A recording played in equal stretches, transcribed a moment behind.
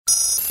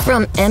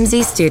From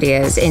MZ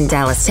Studios in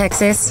Dallas,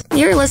 Texas,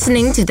 you're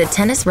listening to the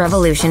Tennis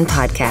Revolution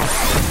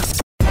podcast.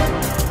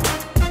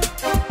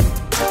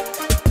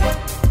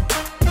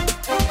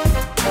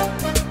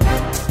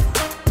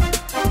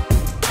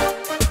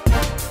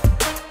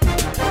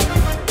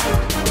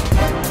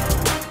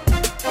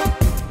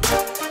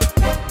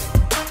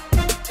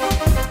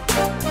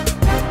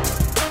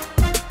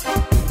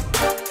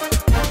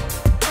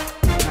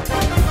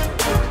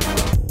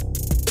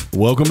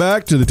 Welcome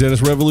back to the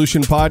Tennis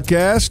Revolution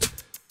podcast.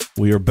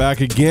 We are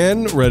back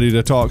again, ready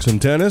to talk some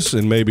tennis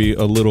and maybe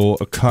a little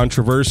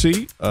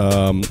controversy.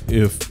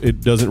 If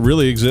it doesn't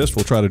really exist,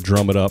 we'll try to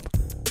drum it up.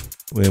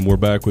 And we're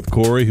back with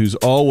Corey, who's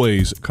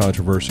always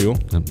controversial.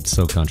 I'm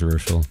so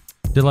controversial.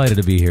 Delighted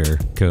to be here,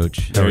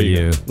 Coach. How are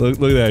you? Look at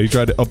that. He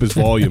tried to up his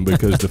volume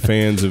because the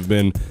fans have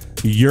been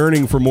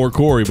yearning for more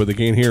Corey, but they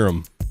can't hear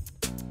him.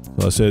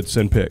 So I said,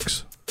 send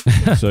pics.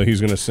 So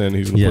he's going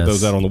to put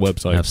those out on the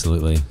website.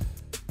 Absolutely.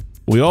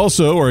 We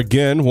also are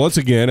once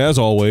again, as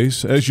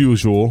always, as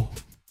usual,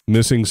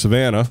 missing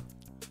Savannah.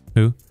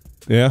 Who?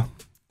 Yeah,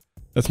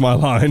 that's my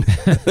line.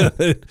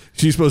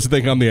 She's supposed to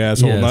think I'm the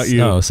asshole, not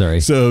you. Oh, sorry.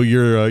 So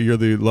you're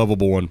the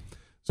lovable one.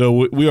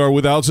 So we are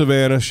without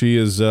Savannah. She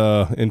is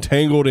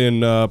entangled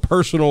in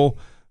personal,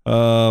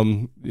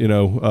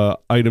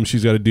 items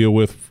she's got to deal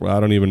with. I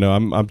don't even know.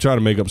 I'm trying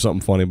to make up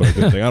something funny, but I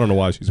couldn't think. I don't know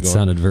why she's It going.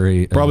 sounded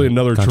very probably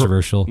another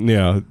controversial.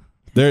 Yeah,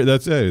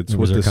 that's it. It's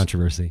what this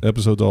controversy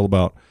episode's all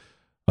about.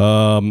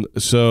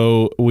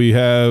 So we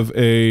have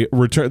a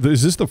return.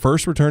 Is this the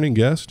first returning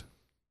guest?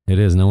 It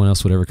is. No one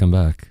else would ever come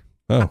back.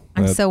 Oh,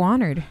 I'm so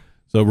honored.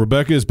 So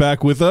Rebecca is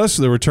back with us,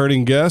 the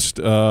returning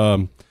guest,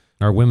 our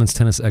women's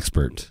tennis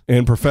expert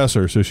and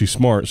professor. So she's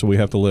smart. So we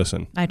have to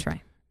listen. I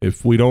try.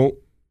 If we don't,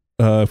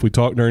 if we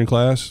talk during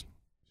class,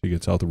 she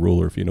gets out the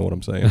ruler. If you know what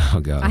I'm saying.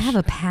 Oh gosh. I have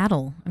a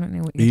paddle. I don't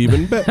know what.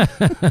 Even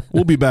better.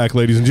 We'll be back,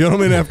 ladies and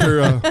gentlemen,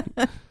 after.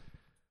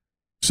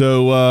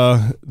 So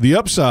the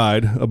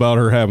upside about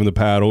her having the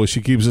paddle is she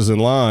keeps us in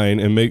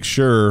line and makes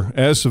sure,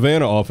 as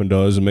Savannah often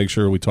does, and make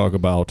sure we talk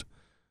about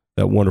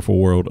that wonderful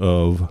world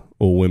of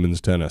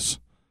women's tennis.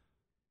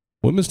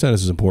 Women's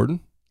tennis is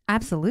important.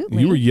 Absolutely.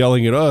 You were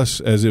yelling at us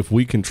as if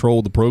we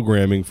controlled the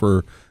programming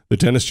for the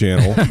tennis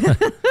channel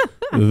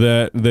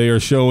that they are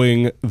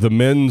showing the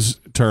men's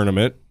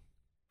tournament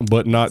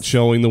but not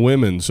showing the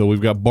women's. So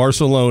we've got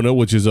Barcelona,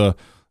 which is a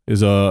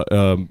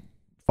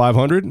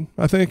 500,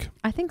 I think.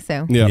 I think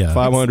so. Yeah.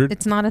 500.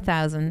 It's not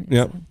 1,000.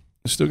 Yeah.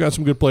 Still got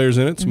some good players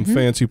in it, some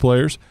fancy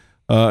players.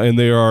 And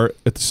they are,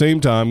 at the same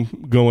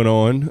time, going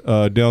on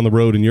down the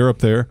road in Europe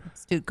there.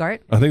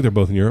 Stuttgart. I think they're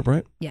both in Europe,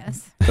 right?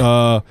 Yes.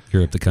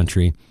 Europe, the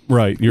country.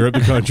 Right. Europe,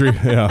 the country.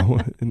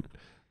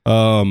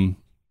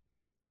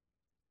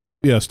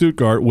 Yeah.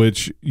 Stuttgart,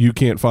 which you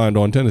can't find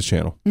on Tennis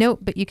Channel. No,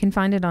 but you can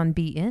find it on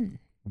BN.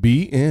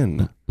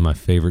 BN. My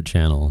favorite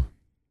channel.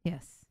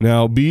 Yes.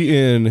 Now,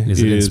 BN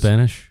Is it in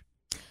Spanish?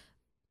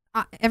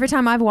 Every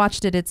time I've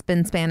watched it, it's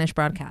been Spanish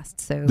broadcast.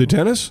 So the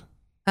tennis?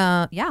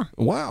 Yeah.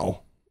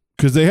 Wow.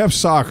 Because they have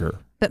soccer.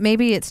 But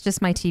maybe it's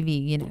just my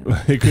TV, you know.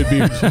 It could be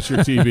just your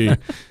TV.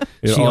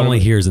 She only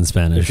hears in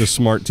Spanish. It's a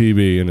smart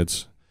TV, and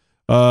it's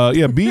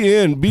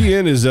BN.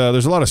 BN is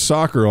there's a lot of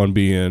soccer on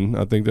BN.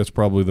 I think that's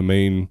probably the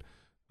main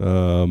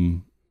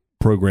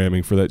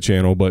programming for that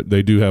channel, but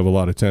they do have a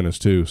lot of tennis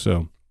too.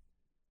 So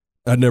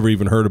I'd never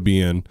even heard of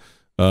BN.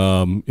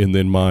 And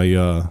then my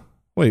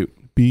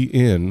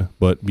BN,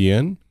 but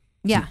BN.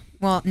 Yeah.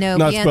 Well, no,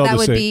 Not BN, spelled that the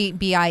would same.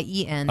 be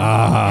BIEN.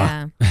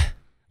 Ah. Yeah.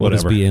 What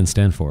does Whatever. BN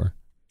stand for?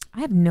 I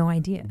have no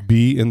idea.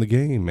 Be in the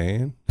game,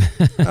 man.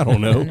 I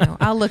don't know. No,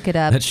 I'll look it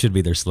up. That should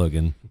be their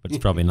slogan, but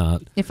it's probably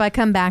not. If I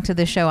come back to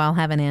the show, I'll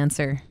have an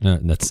answer.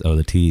 That's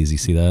the T's. You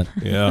see that?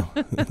 Yeah.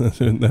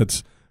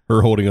 That's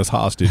her holding us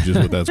hostage is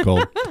what that's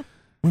called.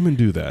 Women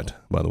do that,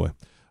 by the way.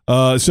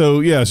 So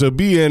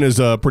BN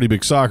is a pretty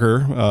big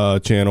soccer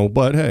channel,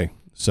 but hey,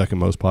 second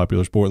most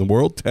popular sport in the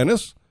world,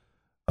 tennis.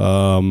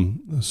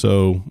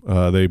 So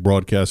they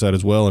broadcast that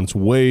as well, and it's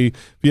if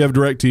you have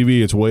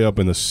DirecTV, it's way up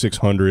in the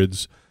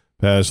 600s,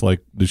 past like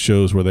the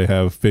shows where they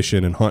have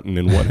fishing and hunting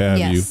and what have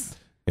you,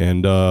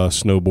 and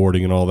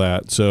snowboarding and all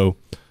that. So,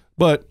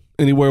 but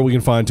anywhere we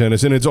can find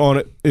tennis, and it's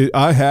on it.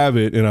 I have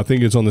it, and I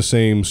think it's on the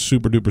same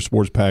Super Duper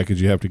Sports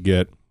package you have to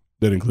get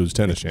that includes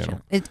Tennis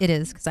Channel. It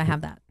is, because I have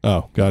that.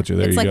 Oh, gotcha.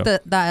 There it's you like go.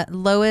 the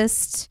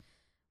lowest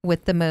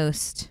with the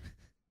most.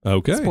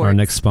 Okay. Sports. Our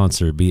next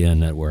sponsor, BN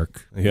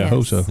Network. Yeah, I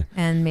hope so.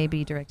 And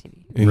maybe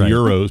DirecTV. In Right.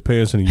 euros,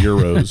 pay us in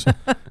euros.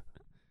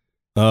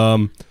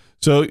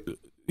 So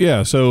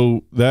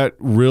that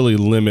really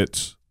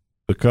limits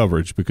the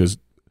coverage, because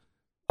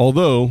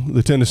although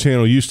the Tennis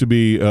Channel used to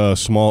be a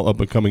small up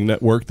and coming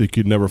network that you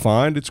could never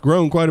find, it's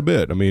grown quite a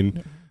bit. I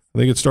mean, I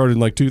think it started in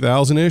like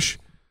 2000-ish,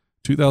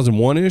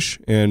 2001-ish,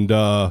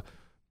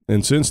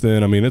 and since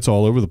then, I mean, it's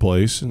all over the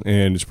place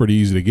and it's pretty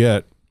easy to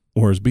get.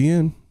 Whereas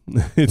BN,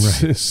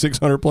 it's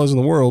 600 plus in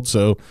the world,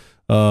 so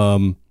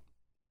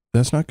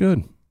that's not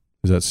good.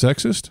 Is that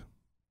sexist?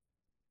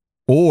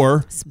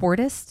 Or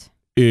Sportist?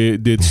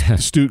 did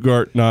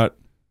Stuttgart not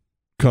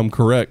come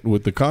correct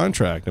with the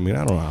contract. I mean,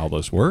 I don't know how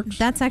this works.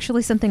 That's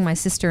actually something my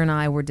sister and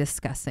I were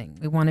discussing.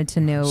 We wanted to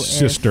know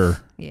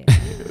Sister. Yeah.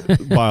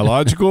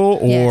 Biological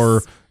or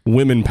Yes.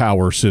 women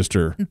power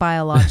sister?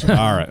 Biological.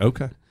 All right.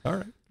 Okay. All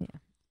right.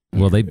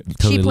 Well, they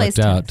totally plays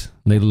lucked out.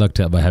 They lucked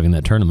out by having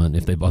that tournament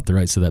if they bought the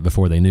rights to that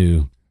before they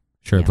knew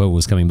Sharapova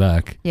was coming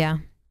back. Yeah.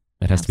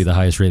 It has to be the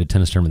highest rated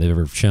tennis tournament they've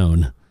ever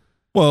shown.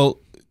 Well,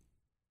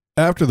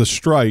 after the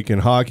strike in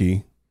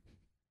hockey,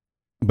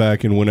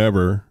 back in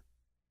whenever,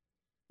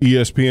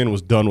 ESPN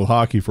was done with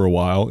hockey for a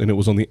while, and it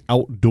was on the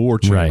outdoor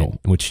channel.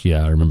 Right. Which,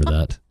 yeah, I remember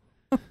that.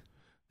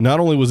 Not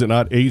only was it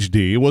not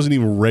HD, it wasn't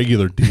even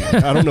regular D.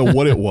 I don't know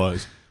what it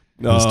was.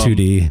 It was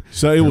 2D.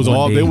 So it was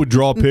all. 1D. They would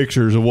draw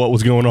pictures of what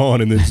was going on,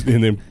 and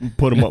then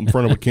put them up in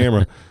front of a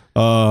camera.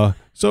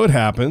 So it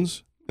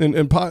happens, and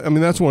I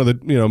mean that's one of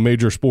the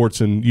major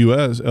sports in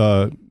U.S.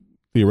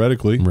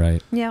 Theoretically,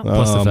 Right. Yeah.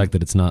 Plus the fact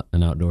that it's not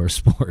an outdoor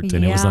sport,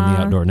 and it was on the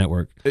Yeah. outdoor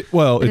network.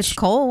 But it's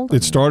cold.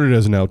 It started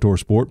as an outdoor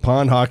sport.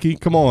 Pond hockey.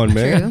 Come on,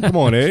 man. True. Come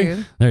on, eh?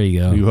 True. There you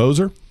go. You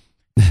hoser.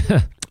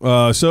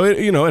 So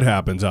it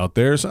happens out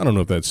there. So I don't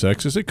know if that's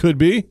sexist. It could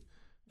be.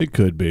 It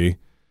could be.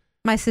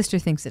 My sister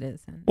thinks it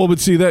is. Well, but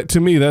see that to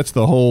me, that's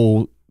the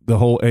whole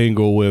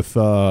angle with.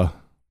 I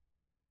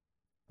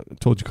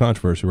told you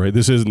controversy, right?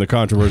 This isn't the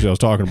controversy I was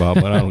talking about,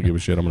 but I don't give a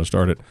shit. I'm going to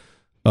start it.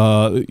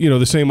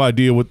 The same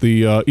idea with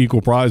the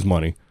equal prize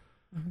money.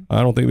 Mm-hmm.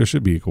 I don't think there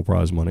should be equal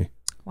prize money.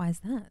 Why is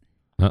that?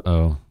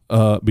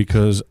 Uh-oh.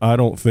 Because I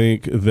don't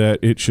think that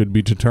it should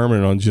be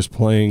determined on just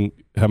playing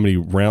how many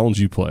rounds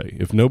you play.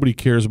 If nobody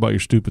cares about your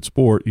stupid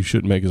sport, you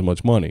shouldn't make as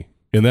much money.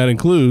 And that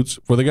includes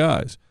for the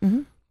guys.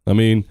 Mm-hmm. I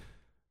mean,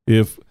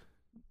 if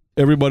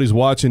everybody's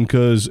watching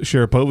because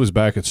Sharapova's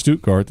back at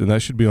Stuttgart, then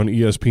that should be on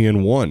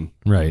ESPN 1.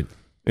 Right.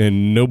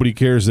 And nobody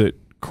cares that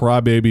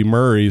crybaby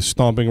Murray is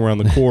stomping around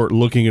the court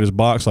looking at his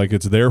box like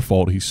it's their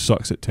fault. He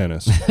sucks at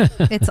tennis.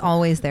 It's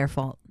always their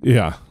fault.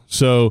 Yeah.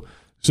 So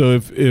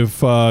if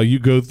you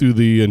go through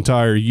the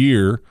entire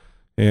year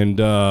and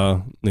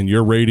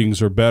your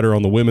ratings are better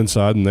on the women's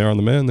side than they are on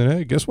the men, then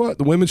hey, guess what?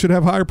 The women should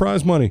have higher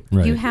prize money.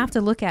 Right. You have to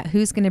look at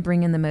who's going to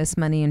bring in the most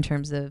money in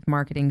terms of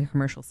marketing and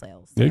commercial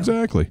sales. So,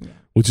 Exactly. yeah.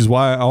 Which is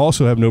why I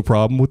also have no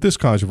problem with this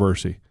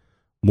controversy.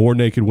 More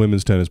naked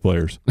women's tennis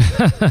players.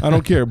 I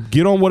don't care.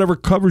 Get on whatever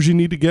covers you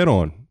need to get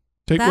on.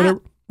 Take That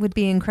whatever would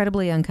be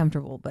incredibly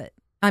uncomfortable, but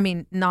I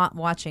mean, not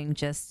watching,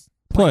 just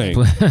playing.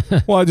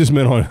 Well, I just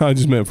meant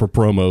for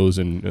promos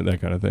and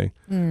that kind of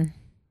thing.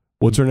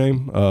 What's her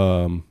name?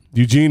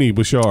 Eugenie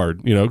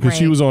Bouchard. Because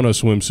she Right. was on a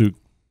swimsuit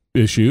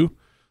issue.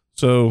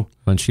 So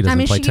And she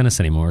doesn't play tennis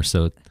anymore,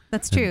 so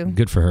that's true.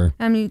 good for her.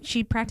 I mean,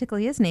 she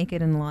practically is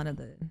naked in a lot of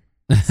the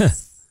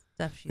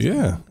stuff she's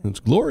yeah, in. it's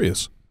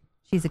glorious.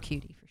 She's a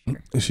cutie for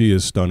sure. She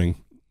is stunning.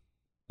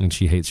 And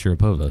she hates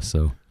Sharapova,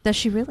 so. Does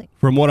she really?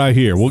 From what I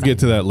hear, we'll get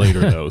to that later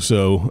though.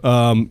 So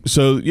I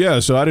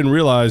didn't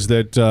realize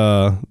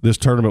that this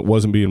tournament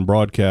wasn't being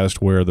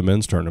broadcast where the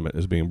men's tournament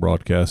is being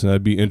broadcast, and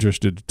I'd be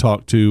interested to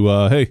talk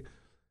to. Hey,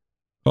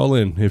 call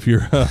in if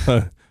you're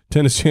a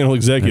Tennis Channel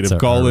executive.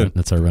 Call in.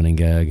 That's our running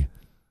gag.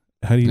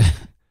 How do you?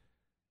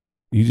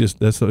 Is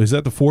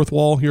that the fourth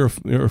wall? You're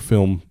a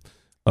film.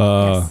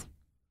 Yes.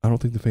 I don't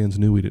think the fans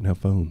knew we didn't have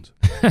phones.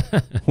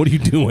 What are you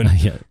doing?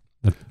 Yeah.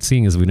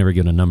 Seeing as we've never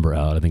given a number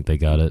out, I think they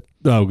got it.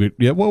 Oh, good.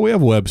 Yeah. Well, we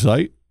have a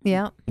website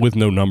Yeah. with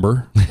no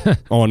number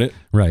on it.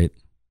 Right.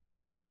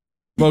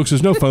 Folks,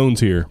 there's no phones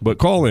here, but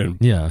call in.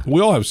 Yeah. We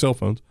all have cell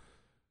phones.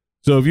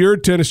 So if you're a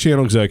Tennis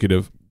Channel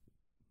executive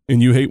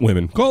and you hate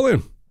women, call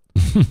in.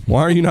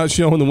 Why are you not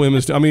showing the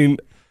women's? I mean,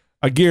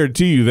 I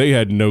guarantee you they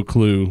had no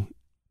clue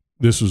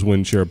this was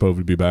when Sharapova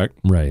would be back.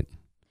 Right.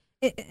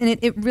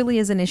 It really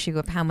is an issue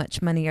of how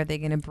much money are they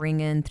going to bring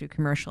in through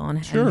commercial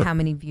and how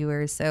many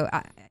viewers. So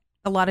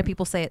a lot of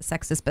people say it's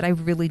sexist, but I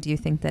really do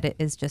think that it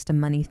is just a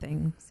money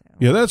thing. So.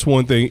 Yeah, that's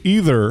one thing.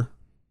 Either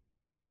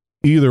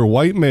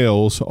white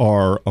males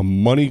are a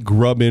money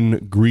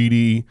grubbing,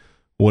 greedy,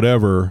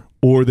 whatever,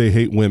 or they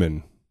hate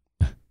women.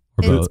 Or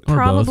both. It's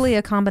probably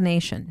a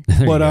combination.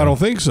 But I don't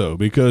think so,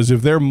 because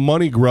if they're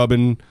money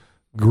grubbing,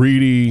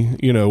 greedy,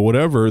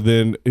 whatever,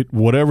 then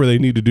whatever they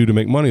need to do to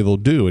make money, they'll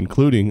do,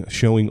 including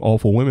showing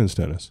awful women's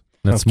tennis.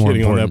 That's I'm more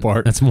kidding important. on that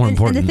part. That's more And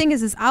important. the thing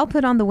is I'll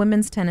put on the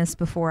women's tennis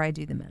before I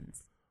do the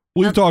men's.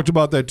 We've talked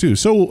about that too.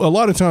 So a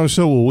lot of times,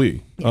 so will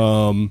we.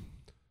 Yeah.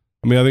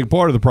 I think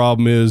part of the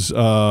problem is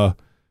the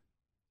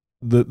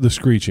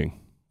screeching.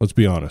 Let's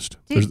be honest.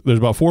 There's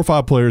about 4 or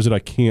 5 players that I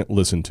can't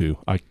listen to.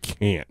 I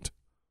can't.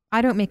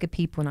 I don't make a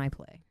peep when I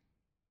play.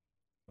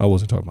 I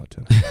wasn't talking about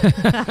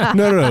tennis.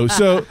 No.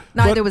 So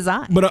Neither was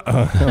I. But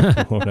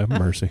Lord have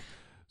mercy.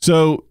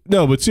 So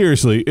no, but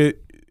seriously,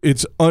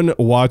 it's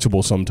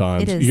unwatchable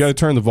sometimes. It is. You got to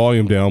turn the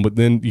volume down, but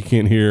then you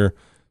can't hear,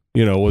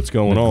 what's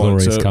going on.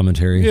 Glorious So,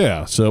 commentary.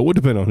 yeah, so it would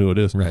depend on who it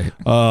is. Right.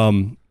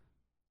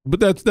 But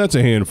that's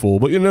a handful.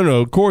 But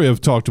no, Corey,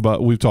 we've talked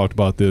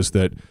about this,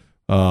 that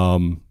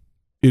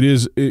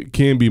it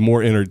can be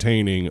more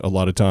entertaining a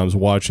lot of times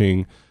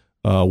watching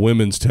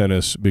women's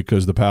tennis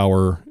because the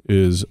power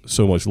is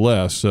so much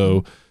less.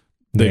 So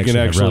they can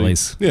actually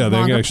rallies. they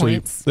Longer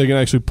can points.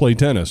 play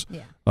tennis.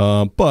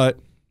 Yeah. But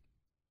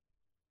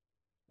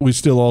we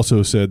still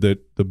also said that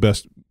the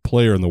best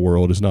player in the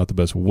world is not the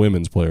best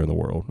women's player in the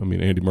world. I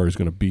mean, Andy Murray's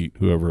going to beat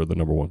whoever the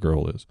number one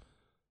girl is.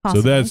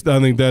 Possibly. So I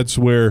think that's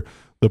where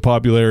the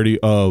popularity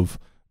of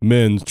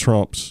men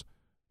trumps.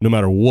 No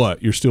matter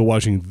what, you're still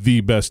watching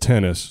the best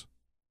tennis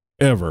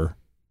ever,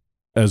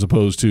 as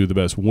opposed to the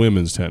best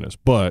women's tennis.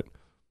 But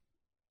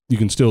you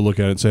can still look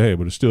at it and say, hey,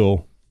 but it's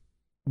still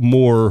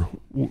more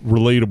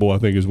relatable, I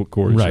think, is what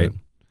Corey said.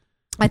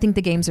 I think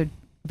the games are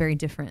very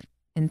different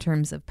in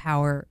terms of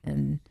power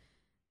and,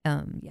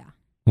 Well,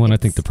 and I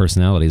think the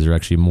personalities are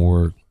actually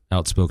more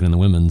outspoken in the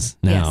women's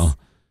now. Yes.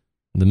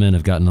 The men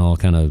have gotten all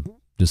kind of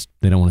just,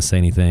 they don't want to say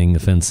anything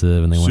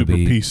offensive, and they want to Super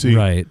be PC.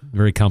 Right,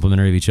 very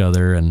complimentary of each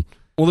other. And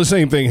Well, the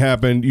same thing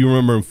happened. You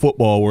remember in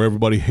football where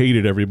everybody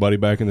hated everybody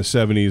back in the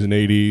 70s and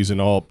 80s and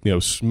all,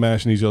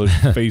 smashing each other's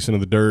face into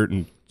the dirt.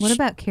 And what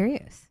about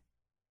Kyrgios?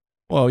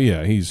 well,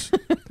 yeah, he's.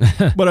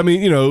 But I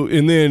mean,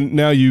 and then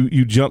now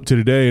you jump to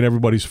today and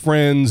everybody's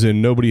friends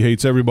and nobody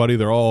hates everybody.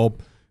 They're all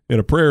in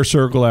a prayer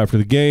circle after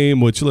the game.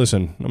 Which,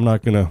 listen, I'm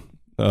not gonna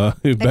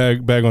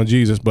bag on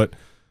Jesus, but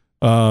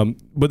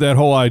that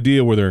whole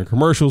idea where they're in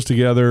commercials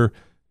together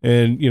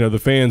and the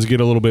fans get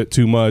a little bit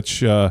too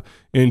much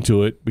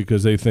into it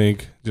because they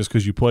think just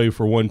because you play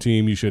for one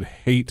team you should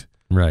hate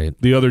right.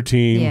 the other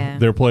team,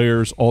 their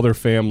players, all their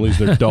families,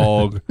 their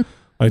dog,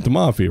 like the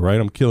mafia, right?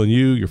 I'm killing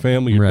you, your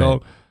family, your Right.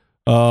 dog.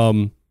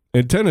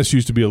 And tennis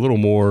used to be a little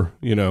more,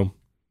 I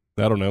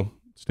don't know,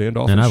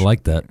 standoffish. And I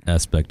like that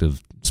aspect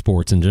of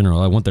sports in general.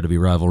 I want there to be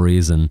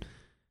rivalries, and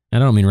I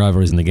don't mean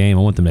rivalries in the game.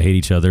 I want them to hate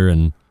each other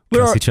and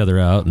cuss each other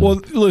out. And,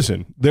 well,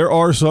 listen, there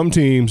are some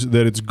teams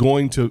that it's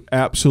going to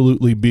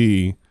absolutely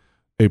be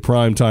a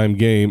primetime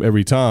game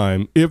every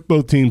time if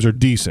both teams are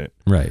decent.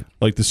 right.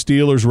 Like the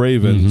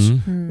Steelers-Ravens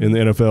in the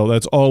NFL,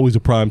 that's always a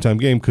primetime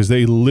game because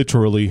they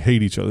literally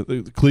hate each other.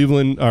 The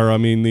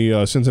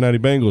Cincinnati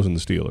Bengals and the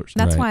Steelers.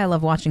 That's Right. why I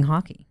love watching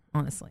hockey,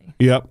 honestly.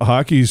 Yep,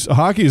 hockey's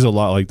a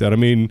lot like that. I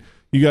mean,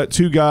 you got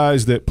two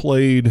guys that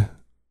played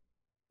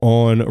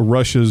on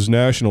Russia's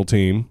national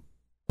team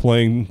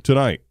playing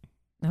tonight.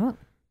 Oh,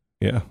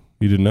 Yeah,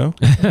 you didn't know?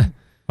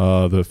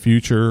 The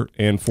future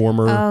and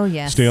former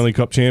Stanley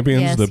Cup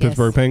champions, Yes, the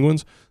Pittsburgh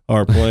Penguins,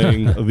 are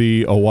playing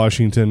the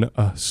Washington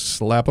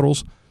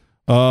Slapitals.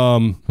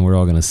 We're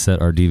all going to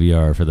set our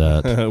DVR for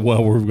that.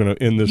 Well, we're going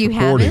to end this You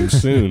recording haven't?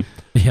 soon.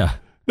 Yeah.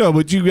 No,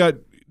 but you got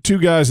two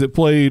guys that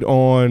played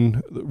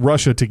on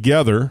Russia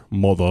together,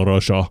 Mother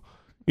Russia.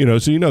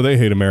 So they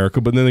hate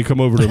America, but then they come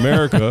over to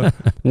America.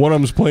 One of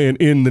them's playing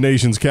in the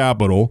nation's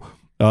capital,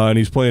 and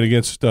he's playing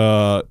against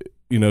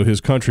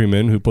his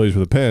countrymen who plays for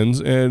the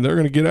Pens, and they're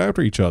going to get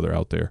after each other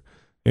out there.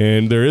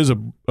 And there is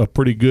a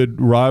pretty good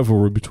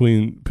rivalry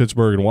between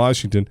Pittsburgh and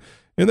Washington,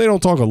 and they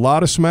don't talk a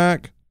lot of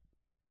smack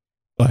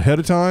ahead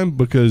of time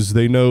because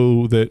they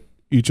know that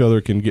each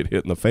other can get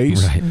hit in the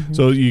face. Right.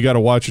 So you got to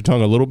watch your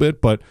tongue a little bit,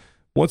 but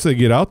once they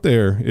get out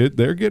there,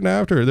 they're getting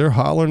after it. They're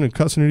hollering and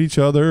cussing at each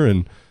other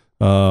and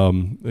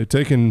they're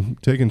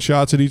taking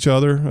shots at each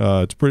other.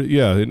 It's pretty.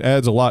 Yeah, it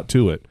adds a lot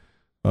to it.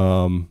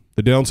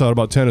 The downside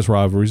about tennis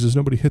rivalries is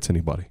nobody hits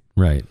anybody.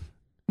 Right.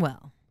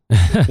 well.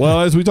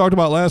 Well, as we talked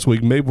about last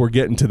week, maybe we're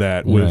getting to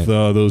that with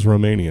those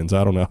Romanians.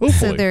 I don't know.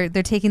 Hopefully. So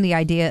they're taking the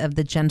idea of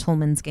the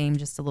gentleman's game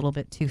just a little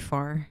bit too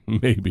far.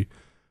 Maybe.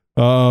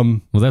 Well,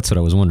 that's what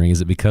I was wondering.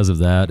 Is it because of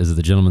that? Is it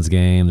the gentleman's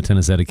game, the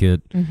tennis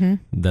etiquette? Mm-hmm.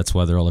 That's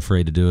why they're all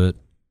afraid to do it?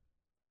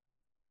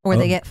 Or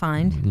they get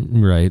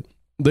fined. Right.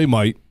 They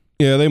might.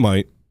 Yeah, they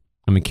might.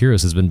 I mean,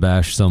 Kyrgios has been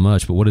bashed so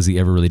much, but what has he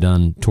ever really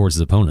done towards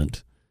his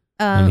opponent?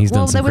 I mean, he's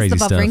done some there was the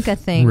crazy Wawrinka stuff.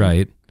 thing.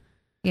 Right.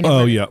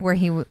 Where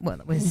he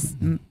was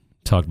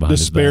Talked behind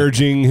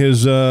disparaging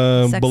his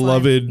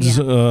beloved's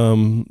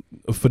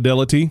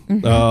fidelity.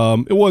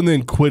 Mm-hmm. It wasn't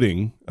then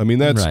quitting. I mean,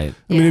 that's. Right.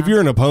 I mean, if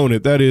you're an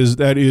opponent, that is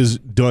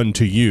done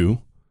to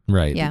you.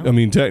 Right. Yeah. I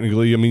mean,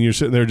 technically, you're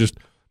sitting there just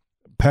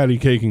patty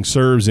caking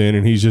serves in,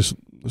 and he's just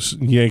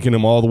yanking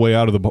them all the way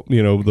out of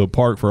the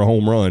park for a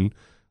home run.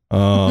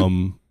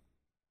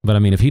 But I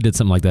mean, if he did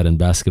something like that in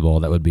basketball,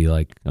 that would be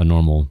like a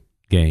normal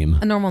game.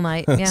 a normal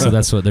night. Yeah. So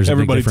that's what there's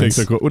Everybody a big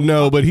difference. takes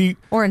no, but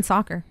or in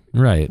soccer.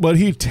 Right. But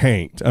he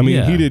tanked. I mean,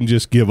 Yeah. he didn't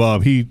just give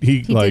up. He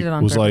did it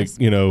on was purpose.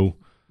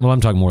 Well,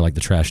 I'm talking more like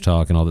the trash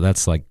talk and all that.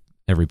 That's like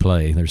every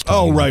play. There's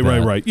talking like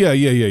that. right.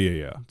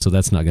 Yeah. So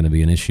that's not going to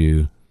be an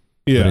issue.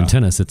 Yeah. But in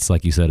tennis, it's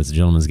like you said, it's a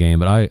gentleman's game.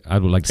 But I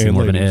would like to see And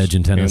more of an ladies. edge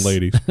in tennis. And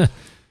ladies.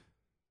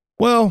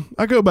 Well,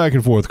 I go back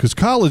and forth because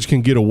college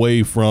can get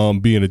away from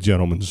being a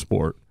gentleman's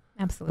sport.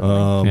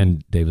 Absolutely.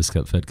 And Davis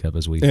Cup, Fed Cup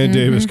as we. And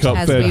Davis Cup,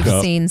 As Fed we've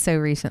Cup. seen so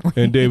recently.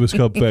 And Davis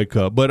Cup, Fed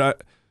Cup. But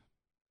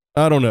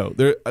I don't know.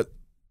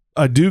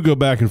 I do go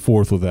back and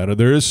forth with that.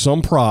 There is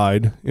some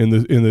pride in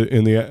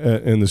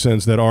the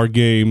sense that our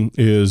game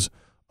is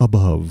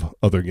above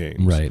other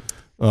games. Right.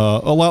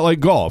 A lot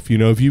like golf.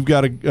 If you've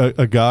got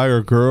a guy or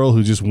a girl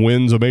who just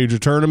wins a major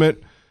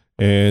tournament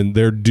and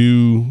they're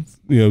due,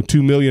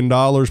 $2 million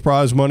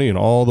prize money and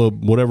all the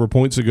whatever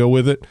points that go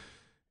with it,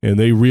 and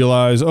they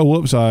realize, oh,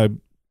 whoops, I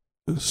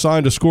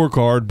signed a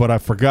scorecard, but I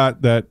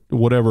forgot that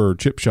whatever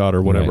chip shot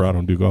or whatever, Right. I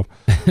don't do golf,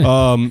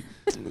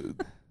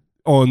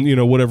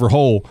 on, whatever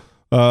hole,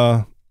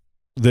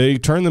 they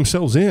turn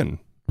themselves in.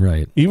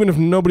 Right. Even if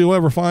nobody will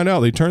ever find out,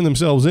 they turn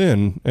themselves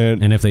in.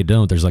 And if they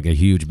don't, there's like a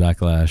huge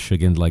backlash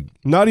again, like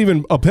not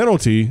even a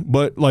penalty,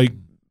 but like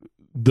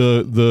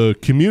the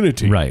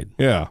community. right.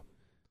 Yeah.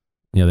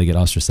 Yeah, they get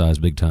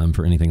ostracized big time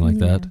for anything like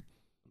that.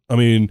 I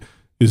mean,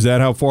 is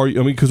that how far?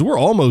 Because we're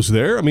almost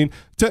there. I mean,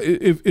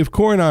 if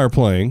Corey and I are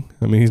playing,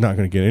 I mean, he's not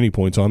going to get any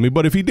points on me.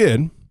 But if he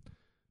did,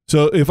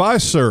 so if I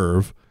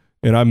serve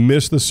and I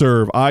miss the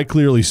serve, I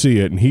clearly see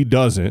it, and he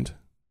doesn't.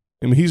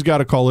 I mean, he's got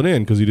to call it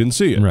in because he didn't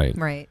see it. Right.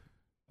 Right.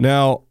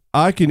 Now,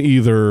 I can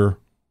either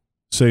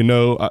say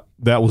no,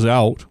 that was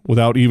out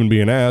without even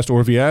being asked,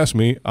 or if he asks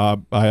me, I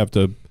have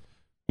to.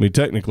 I mean,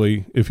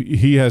 technically, if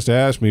he has to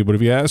ask me, but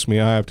if he asks me,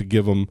 I have to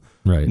give him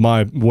Right.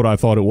 what I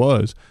thought it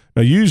was.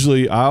 Now,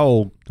 usually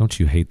I'll. Don't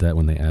you hate that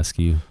when they ask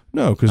you?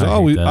 No, because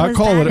I hate that. I Was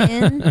call that it.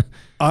 in?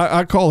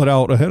 I call it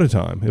out ahead of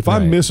time. If I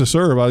Right. miss a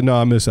serve,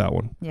 I miss that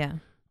one. Yeah.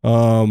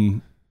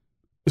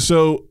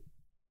 So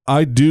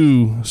I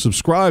do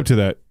subscribe to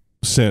that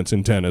sense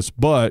in tennis,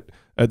 but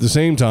at the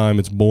same time,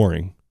 it's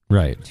boring.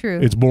 Right. True.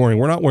 It's boring.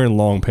 We're not wearing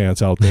long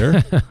pants out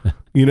there.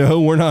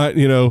 We're not.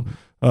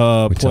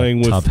 We playing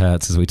with top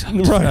hats as we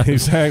talked right. about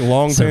Exactly.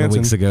 Long several pants.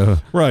 weeks ago.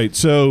 Right.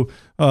 So,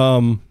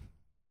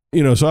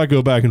 so I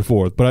go back and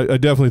forth, but I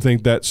definitely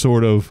think that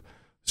sort of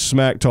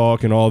smack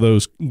talk and all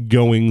those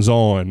goings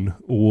on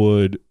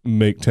would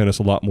make tennis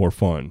a lot more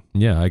fun.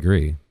 Yeah, I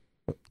agree.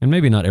 And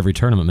maybe not every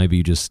tournament. Maybe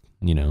you just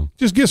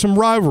Just get some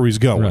rivalries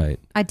going. right.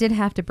 I did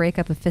have to break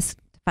up a fist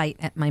fight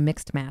at my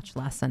mixed match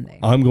last Sunday.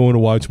 I'm going to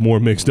watch more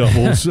mixed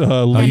doubles,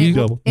 league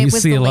double. It You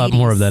was see the a lot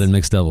more of that ladies. in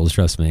mixed doubles.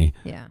 Trust me.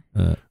 Yeah.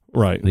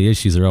 Right. The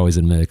issues are always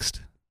in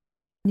mixed.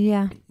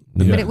 Yeah.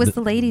 The- But it was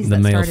the ladies the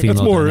that male started it. That's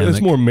female more. dynamic.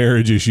 That's more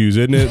marriage issues,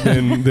 isn't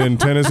it, than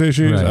tennis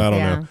issues? Right. I don't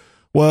Yeah. know.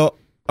 Well,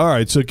 all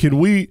right. So can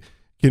we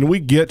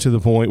get to the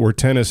point where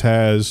tennis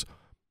has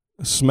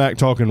smack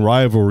talking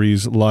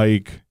rivalries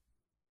like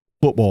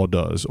football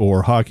does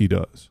or hockey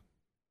does?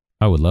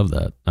 I would love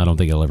that. I don't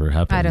think it'll ever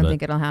happen. I don't but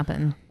think it'll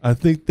happen. I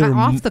think there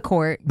Off the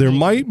court. there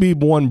might be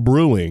one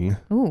brewing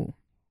Ooh.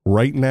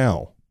 right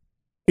now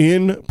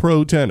in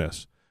pro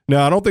tennis.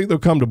 Now, I don't think they'll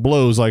come to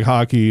blows like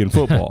hockey and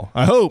football.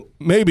 I hope.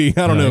 Maybe.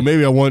 I don't know. Right.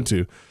 Maybe I want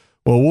to.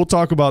 Well, we'll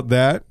talk about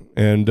that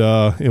and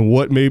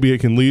what maybe it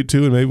can lead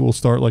to, and maybe we'll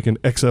start like an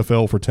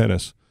XFL for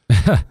tennis.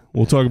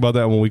 We'll talk about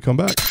that when we come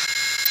back.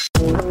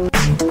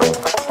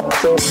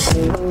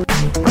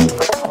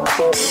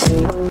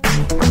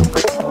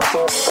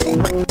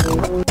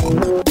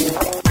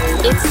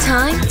 It's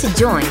time to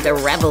join the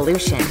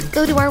revolution.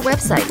 Go to our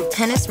website,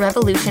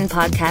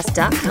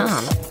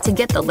 tennisrevolutionpodcast.com, to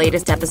get the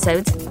latest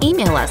episodes,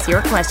 email us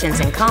your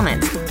questions and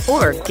comments,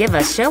 or give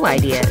us show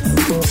ideas.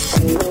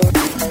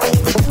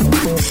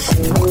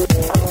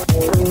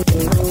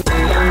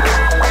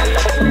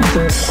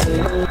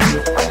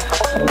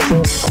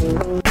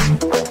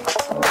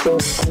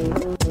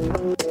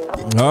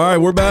 All right,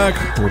 we're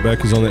back.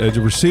 Rebecca's on the edge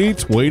of her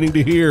seat, waiting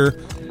to hear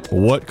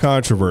what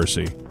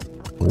controversy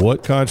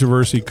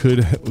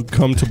could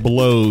come to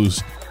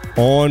blows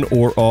on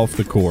or off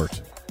the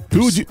court.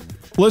 Who would you?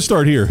 Let's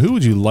start here. Who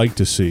would you like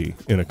to see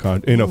in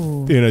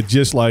a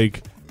just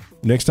like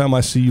next time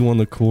I see you on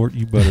the court,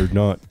 you better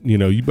not,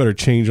 you better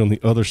change on the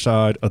other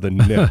side of the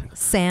net.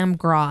 Sam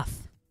Groth.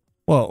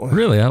 Well,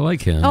 Really, I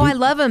like him. Oh, I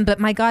love him, but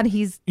my God,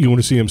 he's you want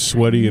to see him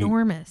sweaty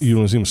enormous. and you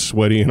want to see him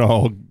sweaty and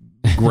all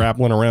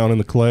grappling around in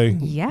the clay.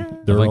 Yeah.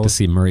 I'd like to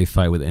see Murray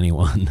fight with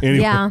anyone Anyway,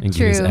 Yeah, and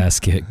get his true. ass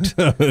kicked.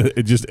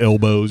 it just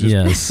elbows, just,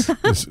 Yes.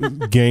 just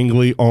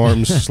gangly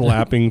arms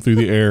slapping through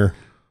the air.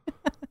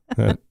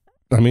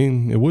 I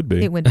mean, it would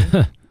be. It would be.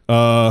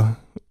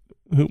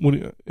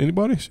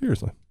 Anybody?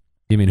 Seriously.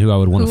 You mean who I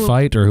would want to Who-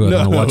 fight or who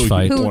I'd want to watch No,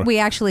 fight? Who we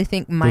actually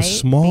think might The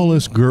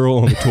smallest girl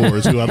on the tour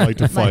is who I'd like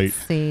to be. fight. Let's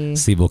see.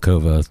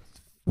 Sibylkova,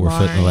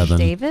 4'11".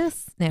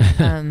 Davis?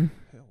 No.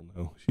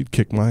 No, she'd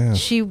kick my ass.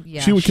 she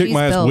She would kick she's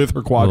my ass built. with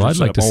her Well, quadricep. I'd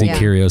like to see Yeah.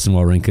 Kyrgios and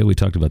Wawrinka. We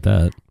talked about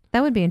that.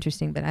 That would be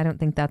interesting, but I don't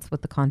think that's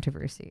what the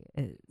controversy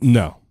is.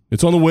 No,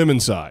 it's on the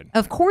women's side.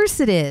 Of course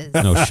it is.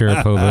 No,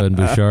 Sharapova and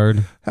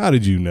Bouchard. How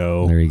did you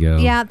know? There you go.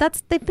 Yeah,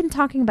 they've been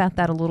talking about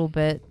that a little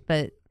bit,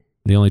 but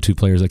The only two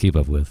players I keep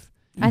up with.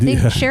 I think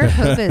Yeah.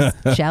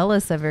 Sharapova is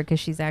jealous of her because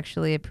she's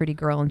actually a pretty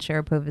girl, and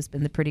Sharapova's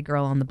been the pretty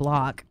girl on the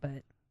block.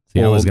 But See,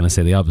 I was Well, going to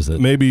say the opposite.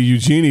 Maybe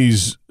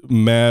Eugenie's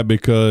mad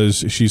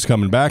because she's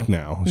coming back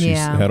now. She's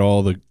Yeah. had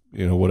all the,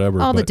 whatever.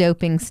 all the but-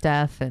 doping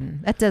stuff,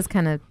 and that does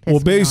kind of piss Well, me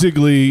off.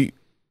 basically,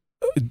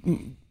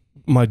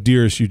 my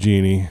dearest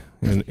Eugenie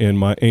and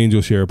my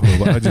angel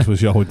Sharapova, I just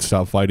wish y'all would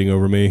stop fighting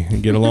over me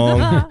and get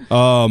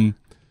along.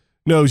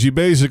 No, she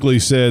basically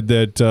said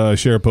that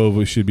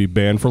Sharapova should be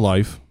banned for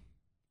life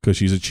because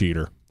she's a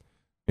cheater.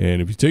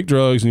 And if you take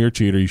drugs and you're a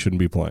cheater, you shouldn't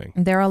be playing.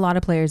 There are a lot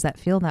of players that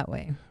feel that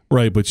way.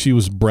 Right, but she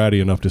was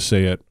bratty enough to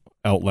say it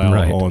out loud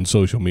Right. on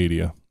social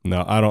media.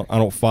 Now, I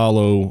don't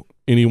follow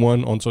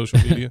anyone on social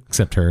media.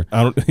 Except her.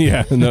 I don't.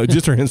 Yeah, no,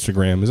 just her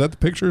Instagram. Is that the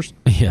pictures?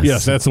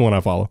 Yes. That's the one I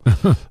follow.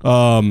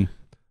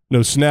 No,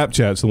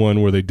 Snapchat's the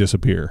one where they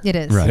disappear. It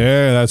is. Right.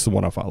 Yeah, that's the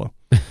one I follow.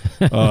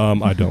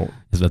 I don't. I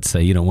was about to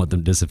say, you don't want them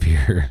to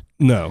disappear.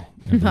 No.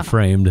 They're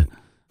framed.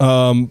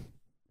 So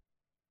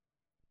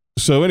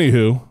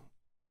anywho,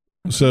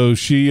 so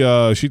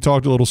she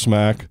talked a little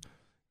smack,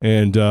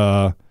 and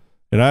I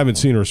haven't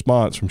seen a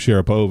response from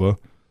Sharapova.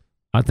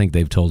 I think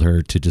they've told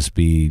her to just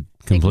be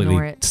Ignore completely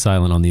it.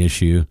 silent on the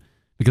issue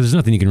because there's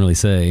nothing you can really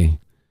say.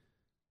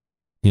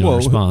 In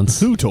response.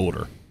 Who told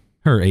her?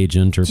 Her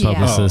agent or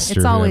publicist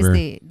It's or always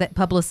whoever. the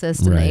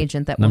publicist and the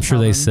agent that And I'm will sure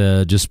tell they them.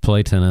 said, just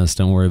play tennis.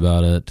 Don't worry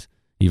about it.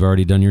 You've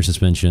already done your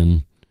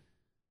suspension.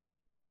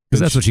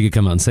 Because that's what she could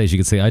come out and say. She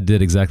could say, I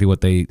did exactly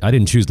what I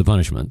didn't choose the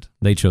punishment.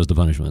 They chose the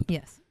punishment.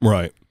 Yes.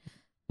 Right.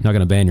 You're not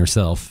going to ban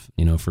yourself,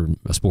 for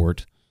a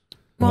sport.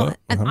 Well,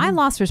 and I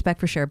lost respect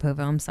for Sharapova.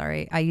 I'm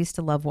sorry. I used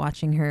to love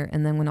watching her.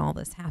 And then when all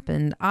this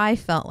happened, I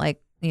felt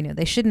like,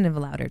 they shouldn't have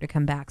allowed her to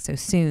come back so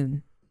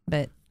soon.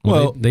 But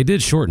Well, they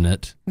did shorten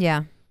it.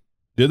 yeah.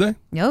 Did they?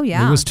 Oh,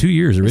 yeah. It was 2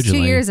 years It was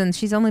originally. 2 years, and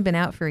she's only been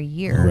out for a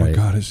year. Oh my Right.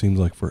 God, it seems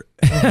like forever.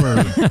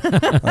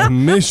 I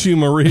miss you,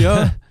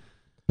 Maria.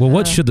 Well,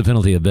 what should the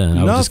penalty have been?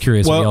 I was just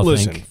curious what y'all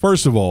listen, think.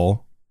 first of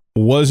all,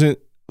 wasn't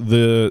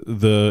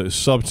the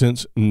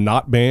substance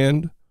not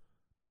banned?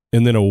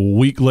 And then a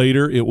week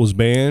later it was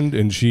banned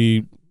and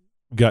she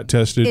got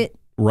tested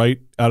right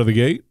out of the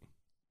gate?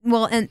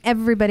 Well, and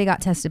everybody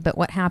got tested, but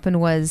what happened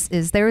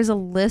is there is a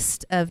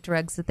list of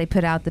drugs that they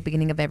put out at the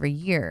beginning of every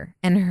year,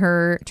 and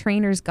her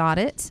trainers got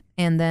it,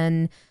 and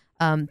then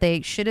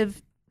they should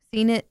have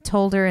seen it,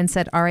 told her, and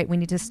said, all right, we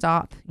need to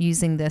stop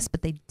using this,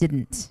 but they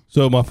didn't.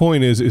 So my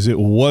point is it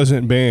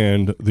wasn't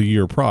banned the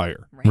year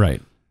prior.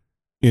 Right.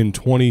 In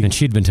 2016. And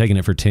she'd been taking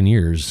it for 10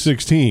 years.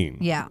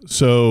 Yeah.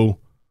 So,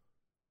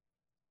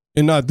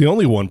 and not the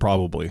only one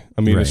probably.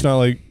 I mean, Right. it's not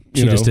like,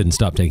 She just didn't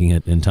stop taking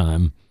it in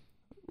time.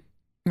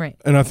 Right.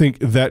 And I think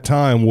that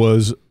time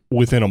was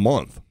within a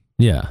month.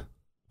 Yeah.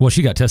 Well,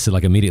 she got tested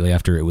like immediately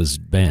after it was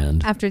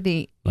banned. After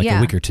a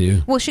week or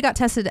two. Well, she got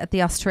tested at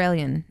the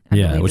Australian. I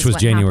Yeah, believe which is was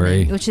what January.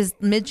 happened, which is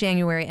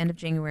mid-January, end of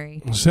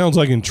January. Sounds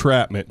like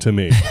entrapment to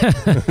me.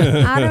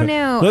 I don't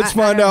know. Let's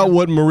find out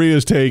what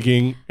Maria's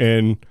taking,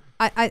 and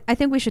I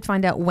think we should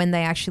find out when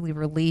they actually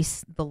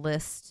release the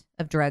list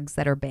of drugs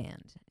that are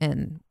banned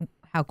and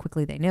how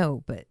quickly they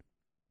know. But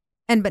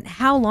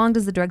how long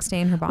does the drug stay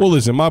in her body? well,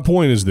 listen. My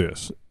point is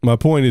this. My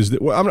point is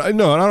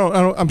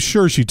that I'm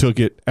sure she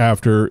took it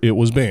after it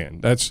was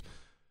banned.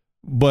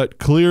 But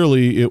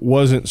clearly it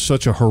wasn't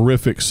such a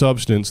horrific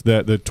substance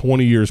that the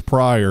 20 years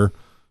prior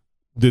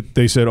that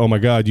they said, oh my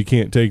God, you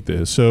can't take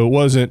this. So it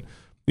wasn't,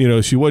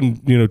 she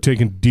wasn't,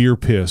 taking deer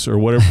piss or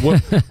whatever.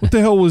 What the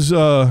hell was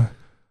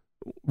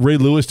Ray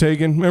Lewis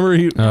taking? Remember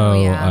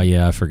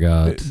Yeah, I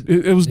forgot.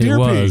 It was deer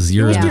pee. was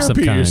urine of some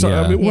kind, something.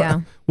 yeah. I mean,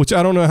 Yeah. which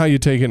I don't know how you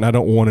take it, and I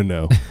don't want to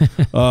know.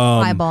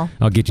 Eyeball.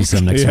 I'll get you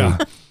some next yeah.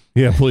 week.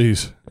 Yeah,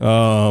 please.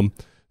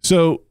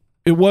 So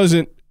it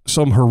wasn't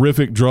some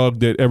horrific drug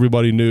that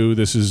everybody knew.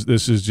 This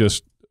is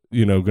just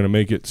going to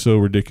make it so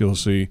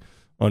ridiculously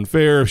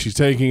unfair if she's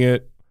taking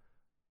it.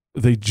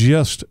 They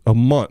just a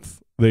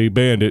month they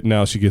banned it.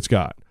 Now she gets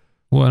got.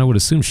 Well, and I would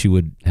assume she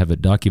would have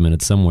it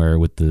documented somewhere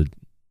with the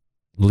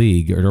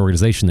league or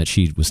organization that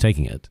she was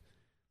taking it.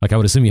 Like I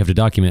would assume you have to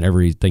document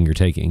everything you're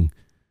taking.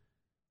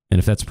 And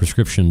if that's a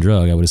prescription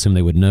drug, I would assume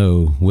they would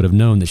have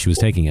known that she was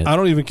taking it. I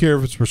don't even care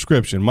if it's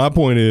prescription. My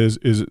point is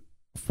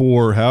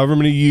for however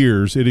many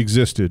years it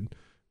existed,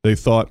 they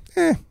thought,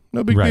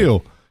 no big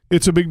deal.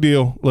 It's a big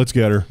deal. Let's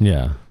get her.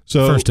 Yeah.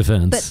 So first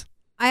offense. But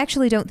I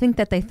actually don't think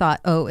that they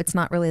thought, it's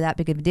not really that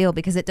big of a deal,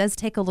 because it does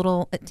take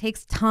it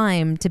takes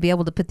time to be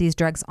able to put these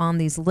drugs on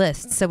these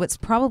lists. So it's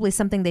probably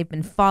something they've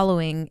been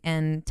following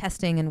and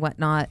testing and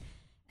whatnot.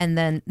 And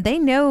then they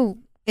know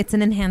it's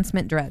an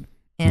enhancement drug.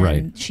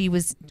 And she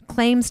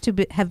claims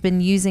to have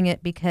been using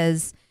it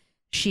because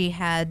she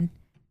had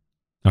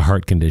a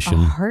heart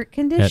condition.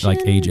 At like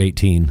age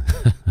 18.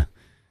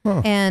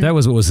 And that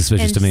was what was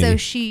suspicious to me. So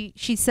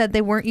she said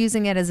they weren't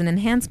using it as an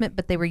enhancement,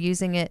 but they were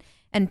using it,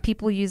 and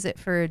people use it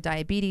for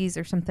diabetes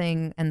or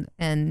something.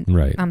 And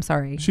right. I'm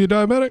sorry. Is she a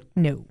diabetic?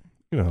 No.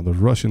 You know how those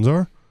Russians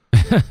are.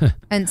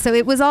 And so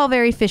it was all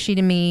very fishy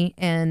to me.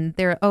 And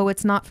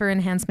it's not for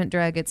enhancement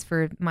drug. It's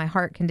for my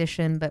heart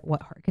condition. But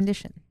what heart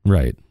condition?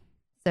 Right.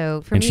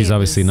 So for me, and she's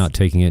obviously not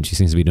taking it. She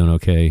seems to be doing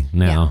okay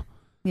now.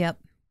 Yep.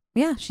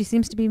 Yeah, she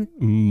seems to be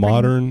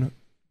modern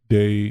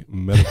day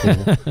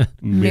medical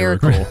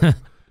miracle.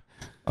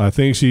 I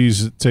think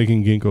she's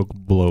taking ginkgo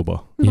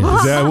biloba. Yeah.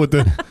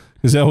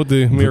 Is that what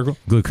the miracle?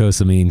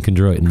 Glucosamine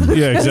chondroitin.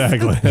 Yeah,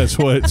 exactly. That's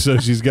what. So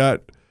she's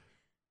got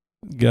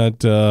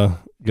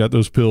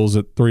those pills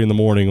at 3 a.m.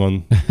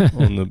 on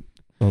the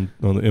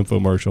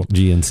infomercial.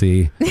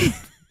 GNC.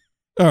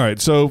 All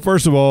right. So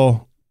first of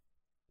all,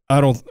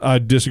 I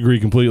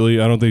disagree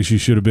completely. I don't think she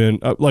should have been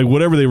like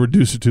whatever they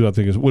reduced it to. I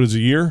think is a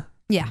year.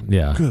 Yeah.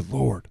 Yeah. Good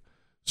Lord.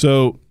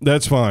 So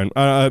that's fine.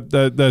 I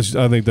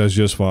think that's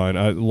just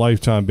fine.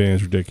 Lifetime ban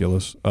is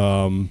ridiculous.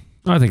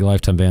 I think a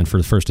lifetime ban for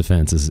the first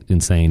offense is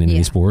insane in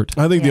any sport.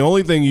 I think the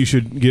only thing you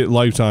should get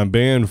lifetime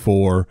ban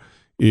for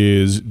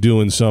is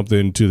doing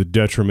something to the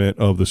detriment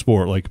of the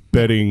sport, like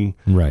betting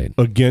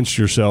against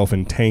yourself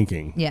and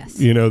tanking. Yes.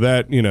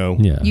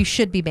 You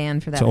should be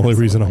banned for that. It's the only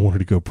reason I wanted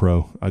to go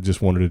pro. I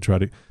just wanted to try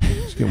to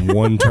just get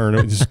one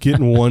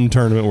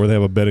tournament, where they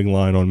have a betting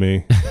line on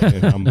me,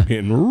 and I'm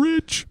getting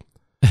rich.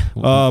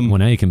 Well,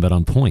 now you can bet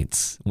on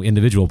points,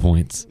 individual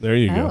points. There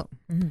you go.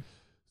 Mm-hmm.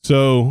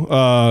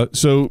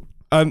 So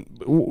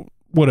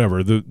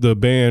whatever, the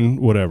ban,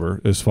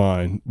 whatever, is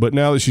fine. But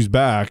now that she's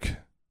back,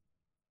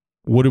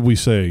 what did we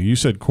say? You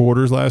said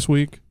quarters last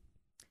week?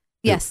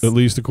 Yes. At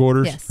least the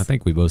quarters? I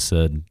think we both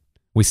said,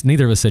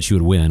 neither of us said she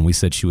would win. We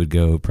said she would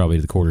go probably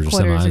to the quarters or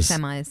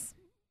semis.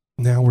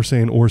 Now we're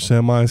saying or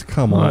semis?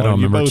 Come on. I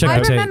don't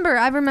remember.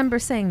 I remember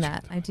saying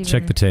that.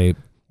 Check the tape.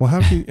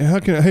 Well,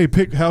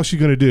 pick how's she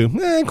going to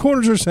do?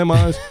 Quarters or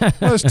semis?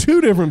 Well, that's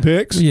two different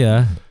picks.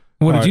 Yeah.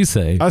 What did you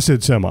say? I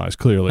said semis,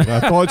 clearly. I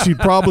thought she'd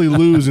probably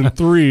lose in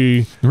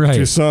 3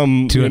 to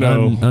some,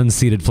 an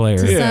unseeded player.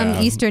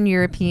 Some Eastern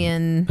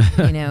European,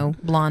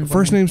 blonde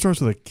First woman. name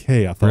starts with a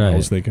K, I thought I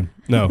was thinking.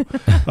 No.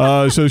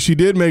 So she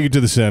did make it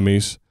to the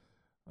semis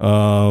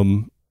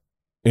and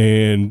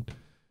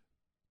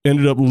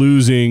ended up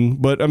losing.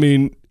 But, I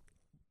mean,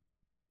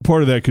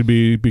 part of that could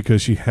be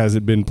because she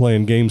hasn't been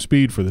playing game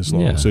speed for this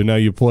long. Yeah. So now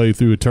you play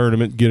through a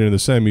tournament, get into the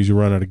semis, you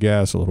run out of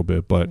gas a little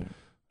bit. But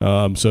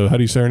so how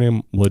do you say her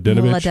name?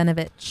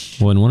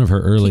 Mladenovic? Well, and one of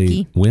her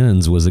early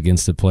wins was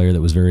against a player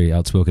that was very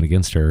outspoken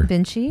against her.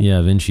 Vinci?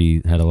 Yeah,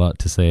 Vinci had a lot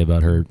to say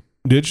about her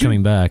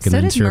coming back, and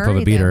then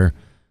Sharapova beat her.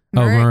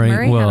 Murray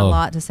had a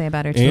lot to say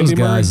about her too. Those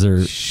guys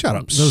are shut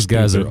up. Those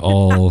guys are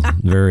all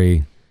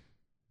very,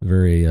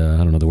 very. I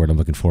don't know the word I'm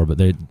looking for, but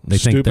they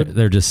think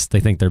they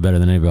think they're better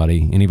than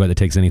anybody. Anybody that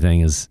takes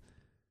anything is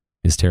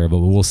terrible.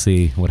 But we'll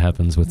see what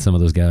happens with some of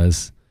those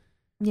guys.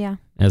 Yeah.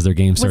 As their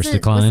game starts to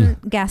decline.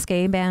 Wasn't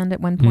Gasquet banned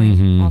at one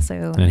point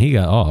also? And he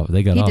got off.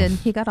 He did.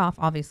 He got off,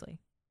 obviously.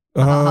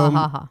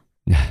 No,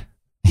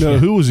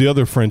 who was the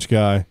other French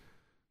guy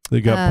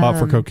that got popped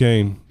for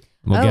cocaine?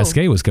 Well,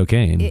 Gasquet was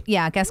cocaine.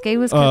 Gasquet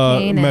was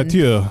cocaine.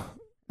 Mathieu.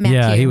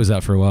 Yeah, he was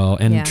out for a while.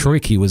 And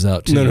Troiki was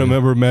out too. No,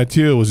 remember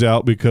Mathieu was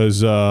out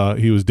because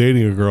he was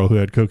dating a girl who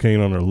had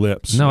cocaine on her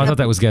lips. No, I thought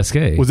that was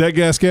Gasquet. Was that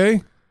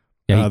Gasquet?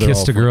 Yeah, he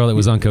kissed a girl that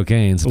was on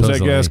cocaine,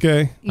 supposedly. Was that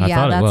Gasquet? I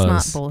thought it was.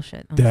 That's not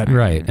bullshit.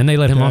 Right, and they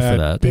let him off for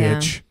that.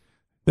 Bitch.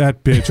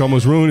 That bitch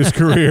almost ruined his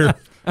career.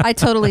 I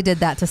totally did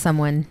that to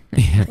someone.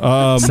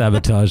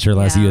 Sabotaged her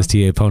last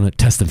USTA opponent,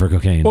 tested for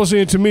cocaine. Well,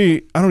 see, to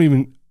me, I don't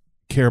even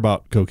care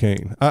about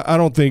cocaine. I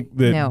don't think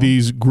that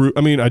these group.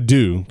 I mean, I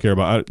do care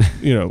about.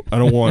 I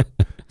don't want.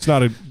 It's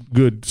not a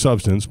good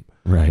substance,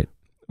 right?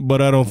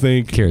 But I don't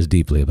think cares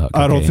deeply about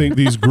cocaine. I don't think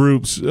these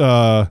groups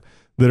that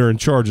are in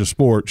charge of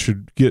sport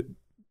should get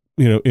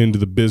into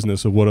the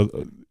business of what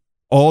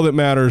all that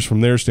matters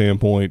from their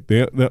standpoint.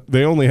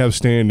 They only have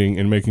standing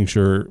in making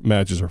sure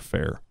matches are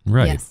fair,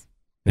 right? Yes.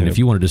 And if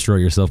you want to destroy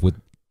yourself with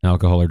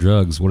alcohol or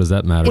drugs, what does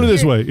that matter? Put it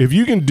this way: if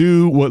you can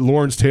do what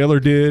Lawrence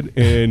Taylor did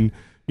and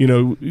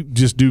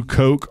just do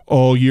coke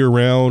all year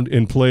round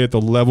and play at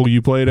the level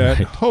you played at,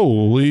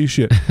 holy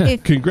shit!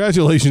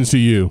 Congratulations to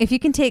you. If you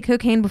can take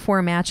cocaine before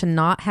a match and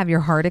not have your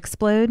heart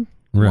explode,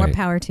 more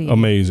power to you.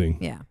 Amazing.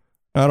 Yeah.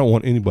 I don't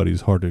want anybody's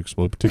heart to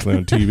explode, particularly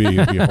on TV.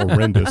 It'd be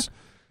horrendous.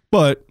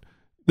 But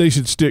they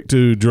should stick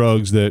to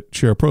drugs that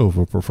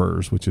Sharapova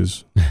prefers, which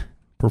is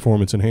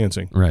performance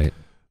enhancing. Right.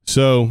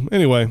 So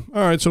anyway,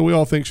 all right. So we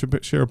all think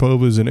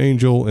Sharapova is an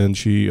angel, and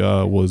she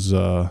was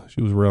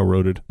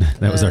railroaded.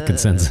 That was our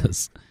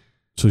consensus.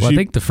 So I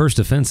think the first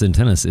offense in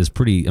tennis is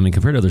pretty. I mean,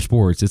 compared to other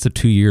sports, it's a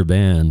 2-year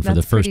ban for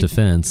the first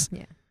offense.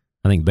 Yeah.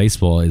 I think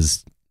baseball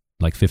is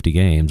like 50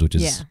 games, which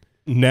is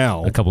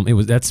now a couple.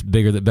 That's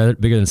bigger than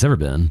it's ever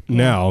been.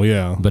 Now,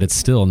 yeah, but it's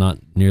still not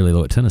nearly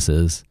what tennis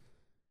is.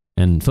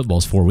 And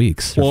football's 4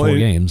 weeks or 4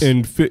 games.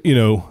 In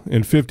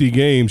 50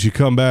 games, you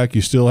come back,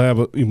 you still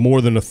have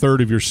more than a third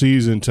of your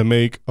season to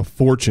make a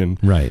fortune.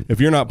 Right. If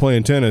you're not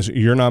playing tennis,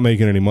 you're not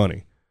making any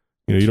money.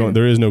 You don't.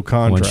 There is no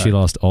contract. Well, she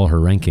lost all her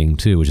ranking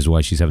too, which is why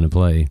she's having to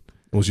play.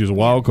 Well, she was a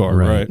wild card,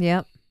 right?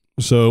 Yep.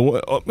 So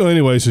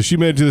anyway, so she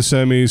made it to the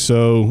semis.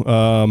 So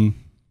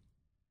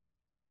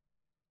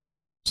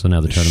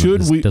now the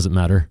tournament doesn't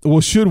matter.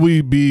 Well, should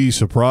we be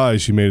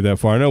surprised she made it that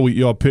far? I know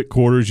y'all picked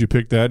quarters. You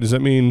picked that. Does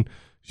that mean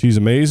she's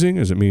amazing?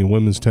 Does it mean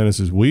women's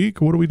tennis is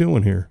weak? What are we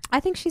doing here? I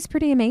think she's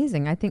pretty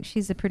amazing. I think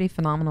she's a pretty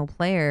phenomenal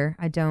player.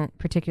 I don't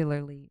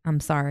particularly,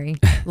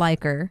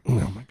 like her. Oh my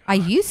God. I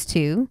used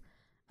to,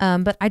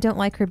 but I don't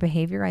like her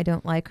behavior. I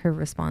don't like her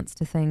response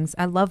to things.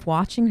 I love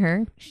watching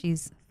her.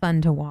 She's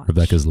fun to watch.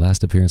 Rebecca's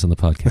last appearance on the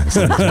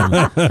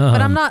podcast.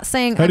 But I'm not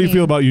saying. How do you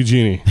feel about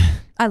Eugenie?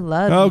 I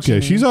love. Okay,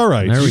 Eugenie. she's all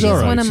right. She's all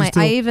right. One of my.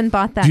 I even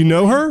bought that. Do you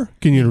know her?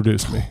 Can you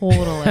introduce me?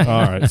 Totally.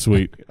 All right,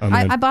 sweet.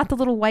 I bought the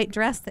little white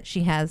dress that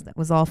she has that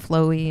was all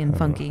flowy and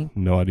funky.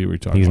 No idea what you're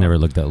talking He's about. never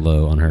looked that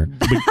low on her.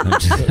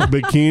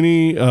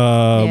 Bikini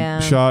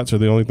shots are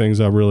the only things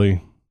I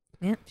really.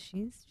 Yep,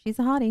 she's She's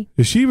a hottie.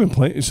 Is she even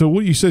playing? So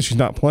what you said she's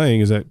not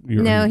playing? Is that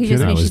you're No, he kidding?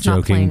 just I means was she's not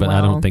joking, playing but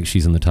I well. don't think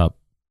she's in the top.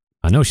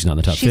 I know she's not in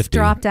the top She's 50.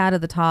 dropped out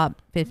of the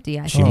top 50.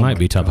 I She think. might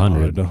be top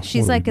 100. God,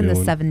 She's what are like we in the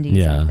doing? 70s.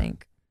 Yeah. I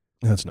think.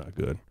 That's not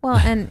good. Well,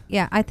 and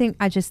yeah,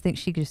 I just think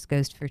she just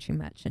goes for too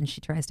much, and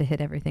she tries to hit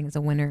everything as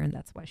a winner, and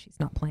that's why she's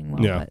not playing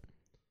well. Yeah.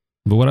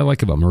 But what I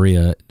like about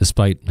Maria,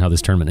 despite how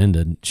this tournament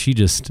ended, she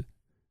just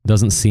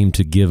doesn't seem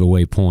to give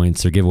away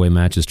points or give away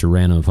matches to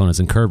random opponents.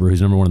 And Kerber,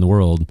 who's number one in the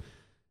world,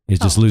 is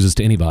just loses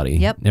to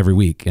anybody every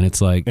week. And it's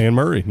like... And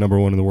Murray, number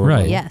one in the world.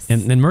 Right. Yes.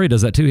 And then Murray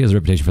does that too. He has a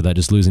reputation for that,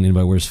 just losing to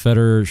anybody. Whereas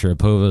Federer,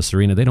 Sharapova,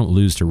 Serena, they don't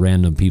lose to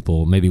random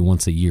people maybe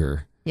once a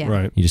year. Yeah.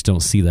 Right. You just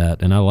don't see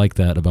that. And I like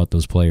that about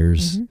those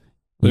players. Mm-hmm.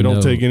 They You don't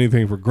know- take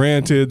anything for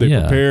granted. They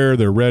Yeah. prepare.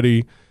 They're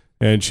ready.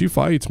 And she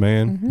fights,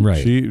 man. Mhm.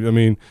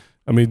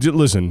 Right.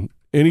 Listen,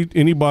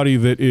 anybody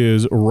that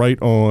is right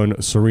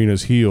on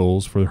Serena's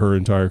heels for her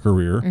entire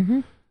career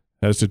Mhm.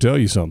 has to tell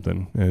you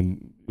something.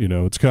 And,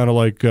 it's kind of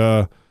like,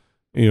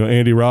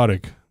 Andy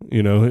Roddick,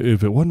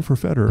 if it wasn't for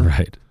Federer,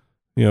 Right.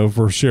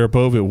 for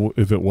Sharapova,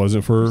 if it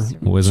wasn't for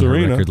Wasn't her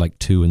Serena, record like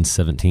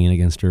 2-17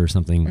 against her or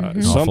something Mhm.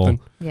 awful? something.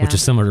 Yeah. Which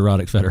is similar to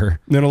Roddick Federer.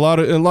 And a lot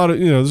of,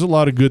 there's a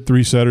lot of good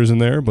three setters in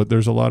there, but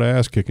there's a lot of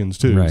ass kickings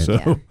too. Right.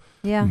 So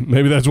Yeah.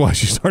 maybe that's why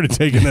she started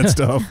taking that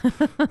stuff.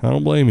 I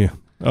don't blame you.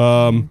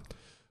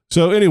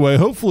 So anyway,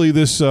 hopefully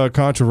this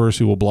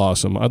controversy will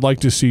blossom. I'd like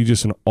to see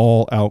just an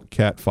all-out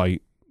cat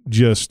fight,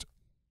 just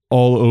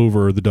all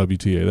over the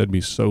WTA. That'd be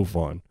so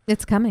fun.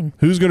 It's coming.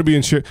 Who's going to be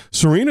in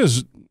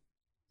Serena's?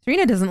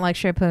 Serena doesn't like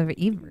Sharapova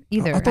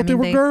either. I thought they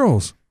were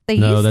girls. They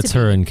No, used that's to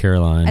her be. and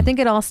Caroline. I think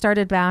it all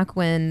started back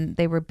when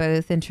they were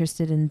both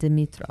interested in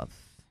Dimitrov.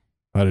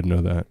 I didn't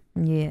know that.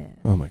 Yeah.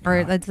 Oh my god!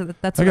 Or that's I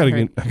what gotta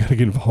I heard.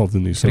 get involved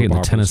in these Gotta soap get in the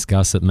operas. tennis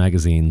gossip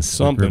magazines.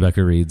 Like Something.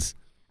 Rebecca reads.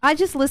 I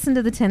just listened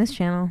to the tennis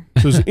channel.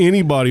 So is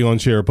anybody on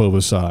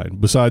Sharapova's side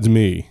besides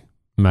me?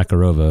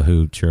 Makarova,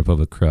 who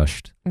Sharapova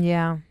crushed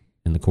Yeah.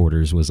 in the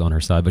quarters, was on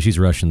her side, but she's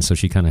Russian, so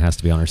she kind of has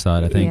to be on her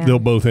side, I think. Yeah. They'll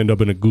both end up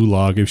in a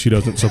gulag if she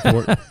doesn't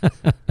support.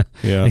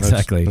 Yeah,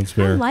 Exactly. That's I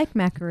fair. like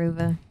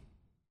Makarova.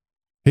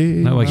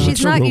 Hey, I like it.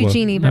 She's not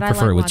Eugenie, but I I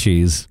prefer like it with watching.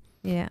 cheese.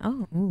 Yeah.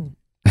 Oh. Ooh.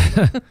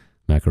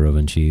 Makarova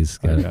and cheese.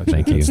 Got it.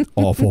 Thank you. That's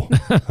awful.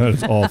 That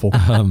is awful.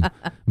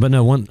 But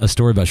no, a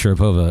story about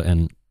Sharapova,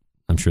 and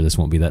I'm sure this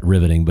won't be that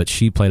riveting, but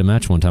she played a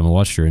match one time. I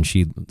watched her, and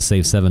she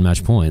saved 7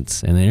 match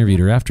points. And they interviewed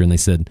her after, and they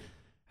said,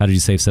 "How did you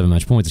save 7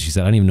 match points?" And she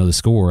said, "I didn't even know the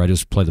score. I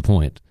just played the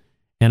point."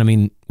 And I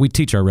mean, we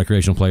teach our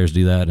recreational players to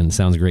do that, and it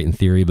sounds great in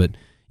theory, but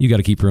you got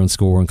to keep your own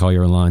score and call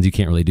your own lines. You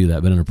can't really do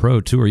that. But in a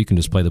pro tour, you can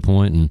just play the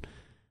point, and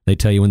they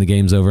tell you when the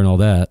game's over and all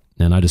that.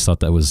 And I just thought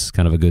that was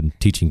kind of a good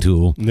teaching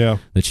tool Yeah.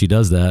 that she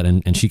does that,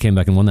 and she came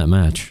back and won that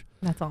match.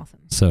 That's awesome.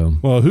 So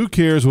Well, who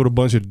cares what a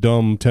bunch of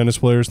dumb tennis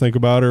players think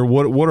about her?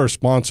 What are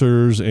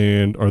sponsors,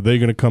 and are they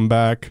going to come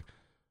back?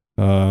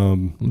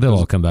 they'll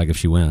all come back if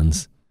she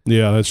wins.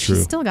 Yeah, that's true.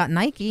 She's still got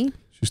Nike.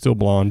 She's still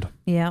blonde.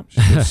 Yeah.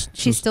 She's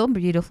She's still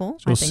beautiful.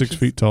 still I think 6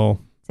 feet tall.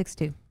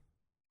 6'2".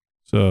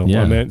 So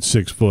Yeah. I meant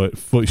 6 foot.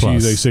 Plus.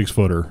 She's a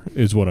 6-footer,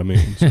 is what I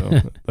mean.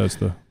 So that's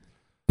the.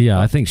 Yeah,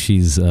 I think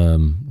she's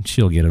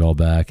she'll get it all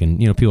back, and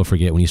people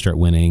forget when you start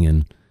winning,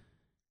 and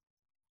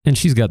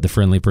she's got the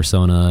friendly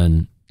persona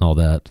and all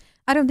that.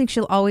 I don't think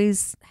she'll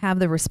always have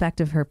the respect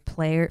of her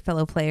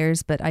fellow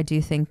players, but I do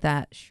think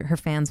that her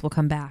fans will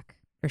come back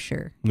for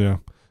sure. Yeah.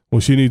 Well,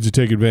 she needs to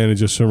take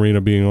advantage of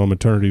Serena being on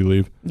maternity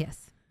leave.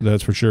 Yes.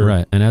 That's for sure.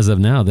 Right, and as of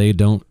now, they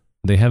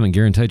haven't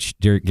guaranteed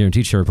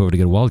Sharapova to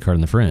get a wild card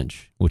in the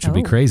French, which would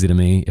be Oh. crazy to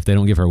me. If they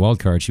don't give her a wild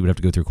card, she would have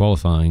to go through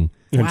qualifying.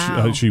 And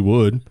Wow. she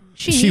would.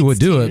 She needs would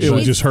do to. it, It but-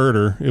 would just hurt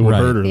her. It would Right.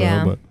 hurt her,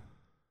 Yeah. though. But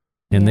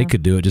And they Yeah.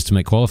 could do it just to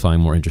make qualifying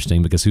more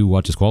interesting, because who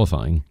watches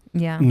qualifying?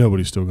 Yeah.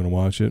 nobody's still going to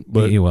watch it.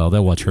 But Yeah, well,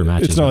 they'll watch her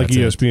matches. it's not but like that's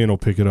it. ESPN will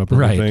pick it up or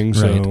Right, anything.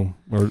 So,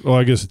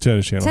 I guess the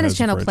Tennis Channel. Tennis has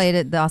Channel the played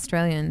it, the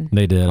Australian.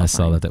 They did. I saw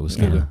qualifying. that. That was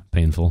Yeah. kind of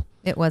painful.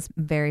 It was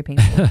very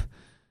painful.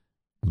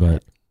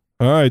 But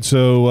All right.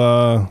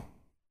 So,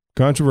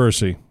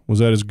 controversy. Was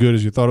that as good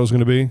as you thought it was going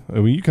to be? I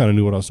mean, you kind of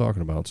knew what I was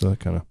talking about, so that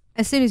kind of.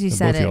 As soon as you both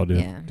said of y'all it, did.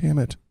 yeah. Damn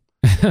it.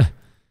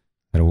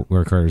 gotta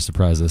work harder to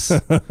surprise us.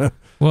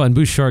 Well, and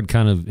Bouchard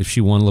kind of, if she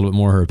won a little bit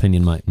more, her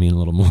opinion might mean a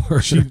little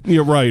more.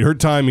 You're right. Her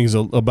timing's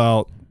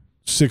about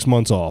 6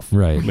 months off.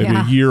 Right. Maybe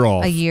Yeah. a year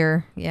off. A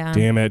year, yeah.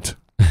 Damn it.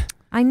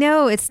 I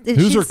know.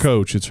 Who's her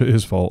coach? It's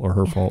his fault or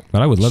her fault.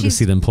 But I would love to She's-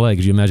 see them play.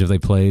 Could you imagine if they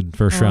played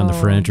first round the Oh,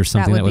 French or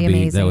something? that would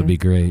be that would be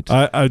great.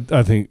 I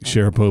think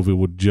Sharapova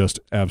would just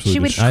absolutely She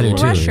would destroy I do her.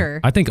 crush too. her.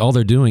 I think all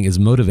they're doing is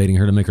motivating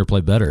her to make her play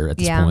better at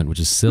this Yeah. point,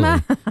 which is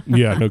silly.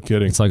 Yeah, no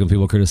kidding. It's like when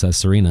people criticize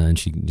Serena and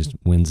she just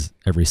wins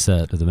every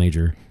set at the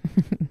major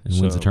and wins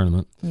So- the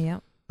tournament. Yeah.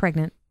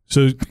 Pregnant.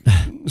 So,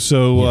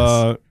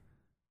 Yes.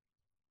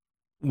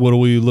 what are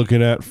we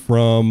looking at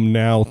from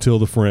now till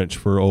the French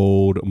for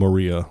old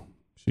Maria?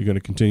 She going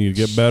to continue to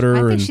get better, I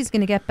think and she's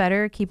going to get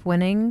better, keep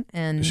winning,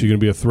 and is she going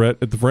to be a threat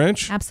at the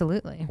French?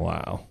 absolutely.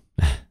 Wow,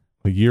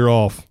 a year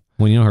off.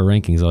 Well, you know her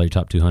rankings are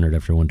top 200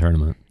 after one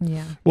tournament.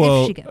 Yeah.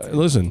 Well, if she gets it.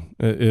 listen,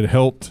 it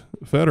helped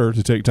Federer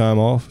to take time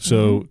off,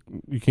 so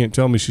Mm-hmm. you can't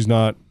tell me she's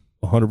not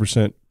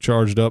 100%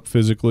 charged up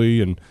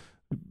physically, and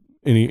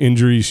any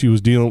injuries she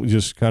was dealing with,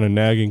 just kind of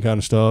nagging kind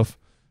of stuff,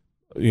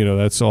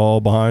 that's all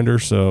behind her.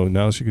 So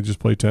now she can just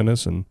play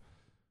tennis and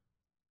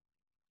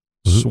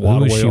swat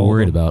Who away is she all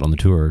worried of them. about on the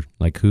tour?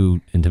 Like,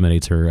 who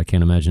intimidates her? I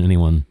can't imagine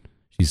anyone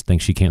she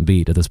thinks she can't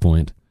beat at this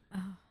point,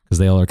 because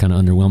they all are kind of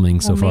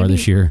underwhelming so far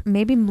this year.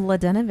 Maybe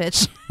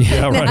Mladenovic.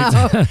 Yeah,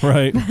 right.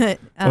 Right. But,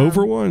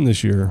 Over one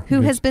this year.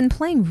 who has been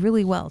playing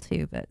really well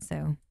too, but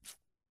so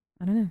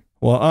I don't know.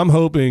 Well, I'm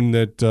hoping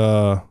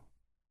that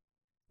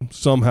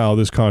somehow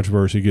this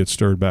controversy gets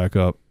stirred back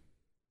up,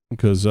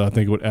 because I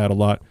think it would add a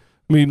lot.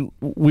 I mean,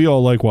 we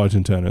all like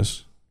watching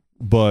tennis,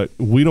 but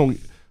we don't.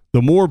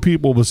 The more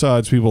people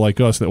besides people like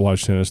us that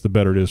watch tennis, the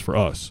better it is for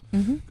us.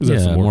 Mm-hmm.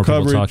 That's the more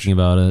coverage. people talking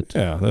about it.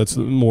 Yeah, that's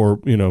the more,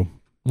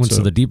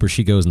 So the deeper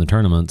she goes in the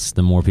tournaments,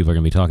 the more people are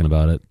going to be talking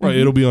about it. Right,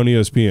 it'll be on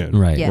ESPN.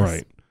 Right. Yes.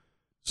 Right.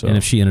 So, And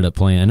if she ended up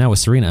playing, and now with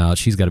Serena out,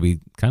 she's got to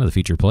be kind of the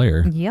featured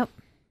player. Yep.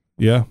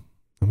 yeah,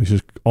 I mean,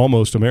 she's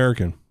almost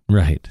American.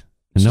 Right.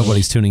 And So-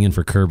 nobody's tuning in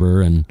for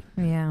Kerber and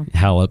Yeah.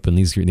 Halep and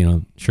these,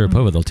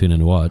 Sharapova they'll tune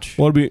in to watch.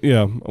 Well,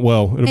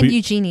 it'll And be.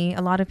 Eugenie.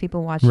 A lot of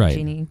people watch Right.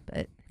 Eugenie,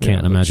 but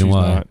Can't but imagine she's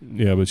why.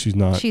 not- but she's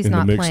not. she's in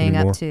not the mix playing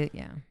anymore. up to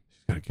She's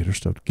got to get her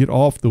stuff. Get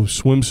off the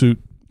swimsuit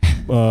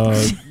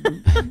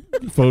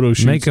photo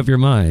shoots. Make up your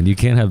mind. You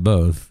can't have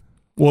both.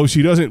 Well, if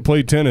she doesn't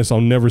play tennis,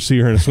 I'll never see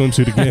her in a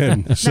swimsuit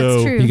again.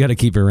 So, true. You got to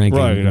keep her ranking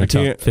right, in the I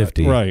top can't.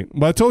 50. Right,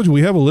 but I told you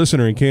we have a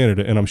listener in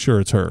Canada, and I'm sure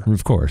it's her.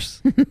 Of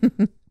course.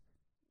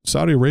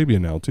 Saudi Arabia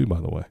now too, by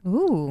the way.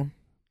 Ooh.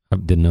 I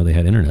didn't know they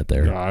had internet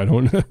there. I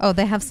don't know. Oh,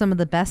 they have some of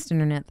the best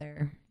internet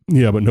there.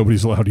 Yeah, but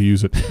nobody's allowed to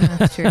use it.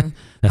 That's true.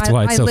 That's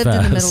why it's so I lived fast.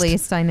 in the Middle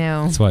East. I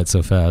know. That's why it's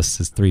so fast.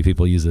 It's 3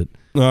 people use it.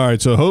 All right,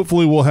 so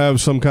hopefully we'll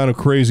have some kind of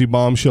crazy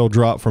bombshell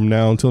drop from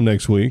now until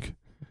next week,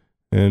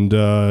 and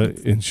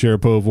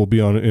Sharapova will be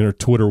in a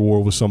Twitter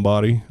war with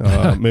somebody.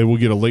 Maybe we'll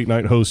get a late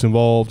night host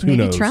involved. Who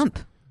Maybe knows? Trump.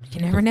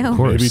 You never know. Of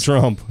course. Maybe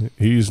Trump.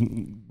 He's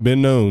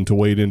been known to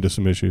wade into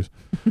some issues.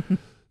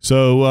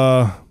 So,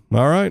 all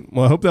right.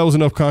 Well, I hope that was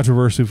enough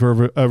controversy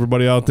for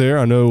everybody out there.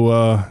 I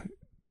know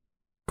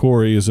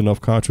Corey is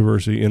enough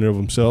controversy in and of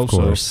himself. Of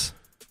course.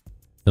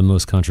 The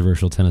most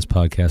controversial tennis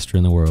podcaster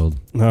in the world.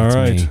 All That's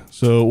right. me.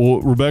 So,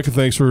 well, Rebecca,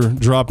 thanks for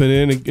dropping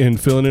in and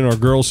filling in our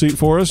girl seat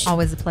for us.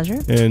 Always a pleasure.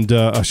 And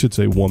I should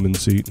say woman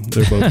seat.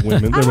 They're both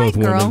women. They're I like both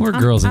girl. women. We're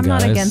girls and I'm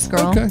guys. not against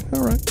girl. Okay.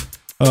 All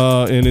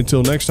right. And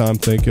until next time,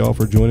 thank y'all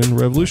for joining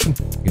the revolution.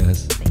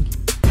 Guys.